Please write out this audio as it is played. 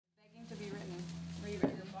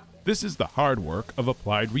This is the hard work of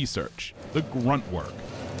applied research, the grunt work,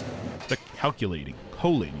 the calculating,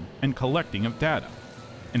 collating, and collecting of data.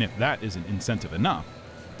 And if that isn't incentive enough,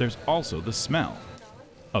 there's also the smell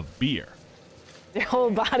of beer. Your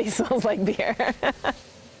whole body smells like beer.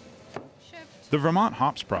 The Vermont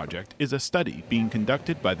Hops Project is a study being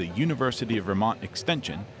conducted by the University of Vermont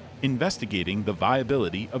Extension investigating the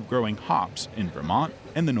viability of growing hops in Vermont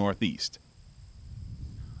and the Northeast.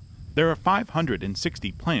 There are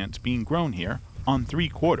 560 plants being grown here on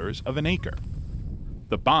 3/4 of an acre.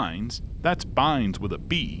 The bines, that's bines with a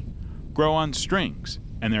B, grow on strings,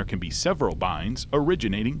 and there can be several bines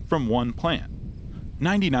originating from one plant.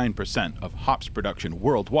 99% of hops production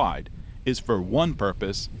worldwide is for one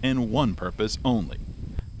purpose and one purpose only: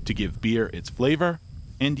 to give beer its flavor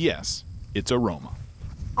and, yes, its aroma.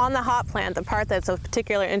 On the hop plant, the part that's of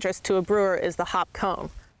particular interest to a brewer is the hop cone.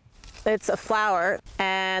 It's a flower,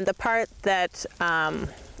 and the part that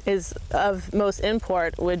is of most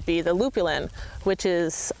import would be the lupulin, which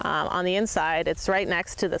is on the inside. It's right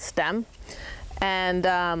next to the stem, and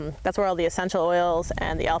that's where all the essential oils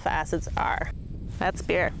and the alpha acids are. That's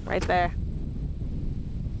beer right there.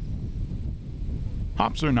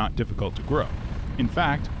 Hops are not difficult to grow. In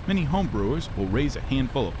fact, many home brewers will raise a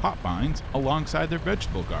handful of hop vines alongside their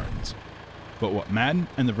vegetable gardens. But what Madden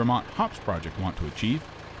and the Vermont Hops Project want to achieve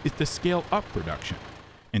is to scale up production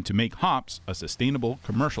and to make hops a sustainable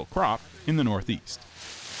commercial crop in the Northeast.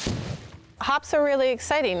 Hops are really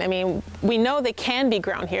exciting. I mean, we know they can be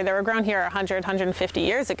grown here. They were grown here 100, 150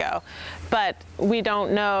 years ago, but we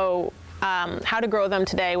don't know how to grow them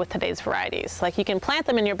today with today's varieties. Like, you can plant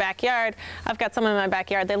them in your backyard. I've got some in my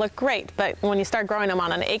backyard. They look great, but when you start growing them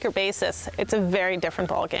on an acre basis, it's a very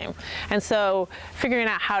different ballgame. And so figuring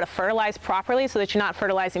out how to fertilize properly so that you're not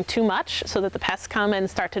fertilizing too much so that the pests come and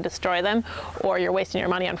start to destroy them, or you're wasting your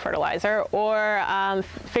money on fertilizer, or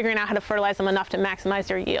figuring out how to fertilize them enough to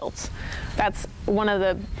maximize your yields. That's one of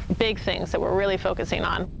the big things that we're really focusing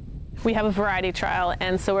on. We have a variety trial,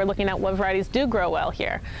 and so we're looking at what varieties do grow well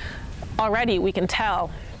here. Already we can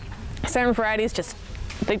tell certain varieties just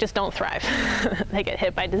don't thrive. They get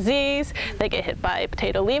hit by disease, they get hit by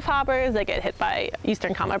potato leafhoppers, they get hit by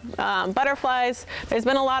eastern common butterflies. There's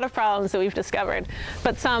been a lot of problems that we've discovered,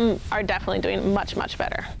 but some are definitely doing much, much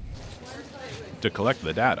better. To collect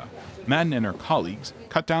the data, Madden and her colleagues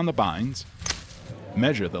cut down the bines,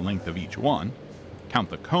 measure the length of each one,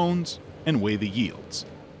 count the cones, and weigh the yields.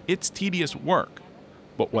 It's tedious work,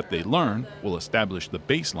 but what they learn will establish the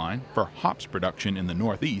baseline for hops production in the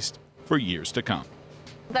Northeast for years to come.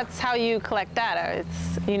 That's how you collect data.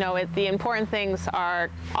 It's, the important things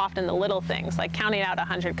are often the little things, like counting out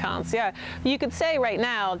 100 cones. Yeah, you could say right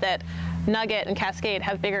now that Nugget and Cascade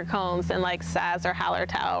have bigger cones than like Saz or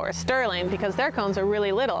Hallertau or Sterling because their cones are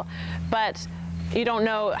really little, but you don't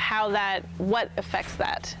know what affects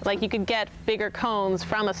that. Like, you could get bigger cones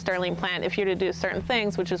from a Sterling plant if you're to do certain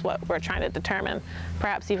things, which is what we're trying to determine.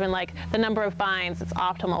 Perhaps even like the number of bines that's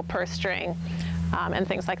optimal per string, and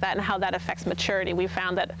things like that, and how that affects maturity. We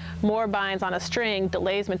found that more bines on a string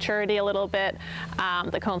delays maturity a little bit.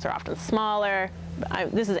 The cones are often smaller.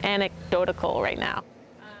 This is anecdotal right now.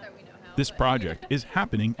 This project is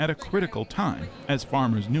happening at a critical time as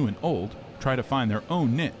farmers new and old try to find their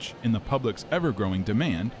own niche in the public's ever-growing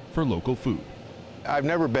demand for local food. I've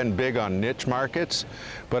never been big on niche markets,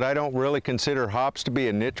 but I don't really consider hops to be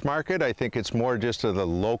a niche market. I think it's more just of the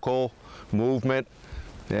local movement.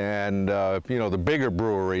 And, the bigger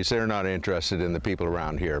breweries, they're not interested in the people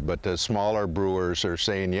around here. But the smaller brewers are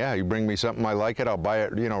saying, yeah, you bring me something, I like it, I'll buy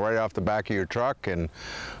it, right off the back of your truck. And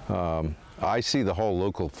I see the whole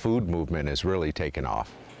local food movement is really taken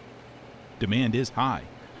off. Demand is high,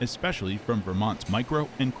 especially from Vermont's micro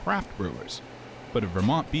and craft brewers. But a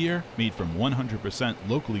Vermont beer made from 100%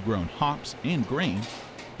 locally grown hops and grain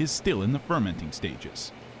is still in the fermenting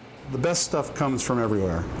stages. The best stuff comes from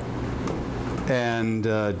everywhere. And,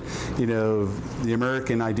 the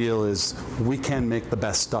American ideal is we can make the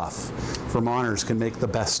best stuff. Vermonters can make the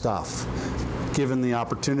best stuff. Given the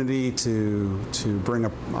opportunity to bring a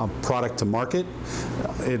product to market,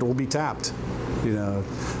 it will be tapped.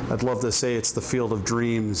 I'd love to say it's the field of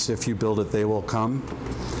dreams. If you build it, they will come.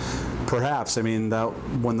 Perhaps. When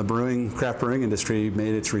the craft brewing industry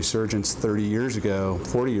made its resurgence 30 years ago,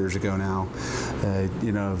 40 years ago now,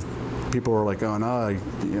 people were like, oh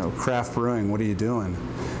no, craft brewing, what are you doing?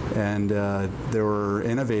 And there were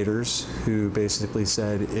innovators who basically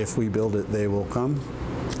said, if we build it, they will come.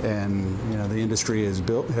 And the industry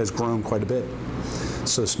has grown quite a bit.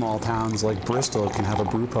 So small towns like Bristol can have a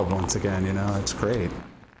brew pub once again, it's great.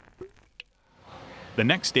 The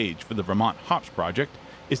next stage for the Vermont Hops Project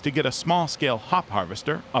is to get a small-scale hop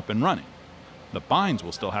harvester up and running. The bines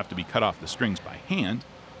will still have to be cut off the strings by hand,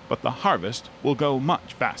 but the harvest will go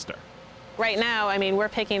much faster. Right now, I mean, we're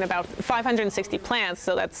picking about 560 plants,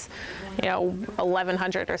 so that's,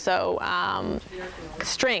 1,100 or so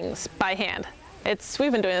strings by hand.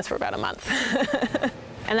 We've been doing this for about a month.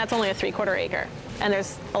 And that's only a 3/4 acre, and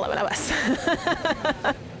there's 11 of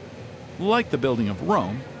us. Like the building of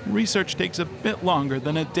Rome, research takes a bit longer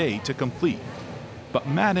than a day to complete. But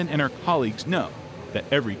Madden and her colleagues know that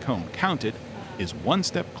every cone counted is one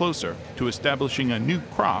step closer to establishing a new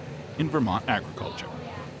crop in Vermont agriculture.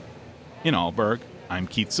 In Alburgh, I'm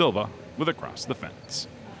Keith Silva with Across the Fence.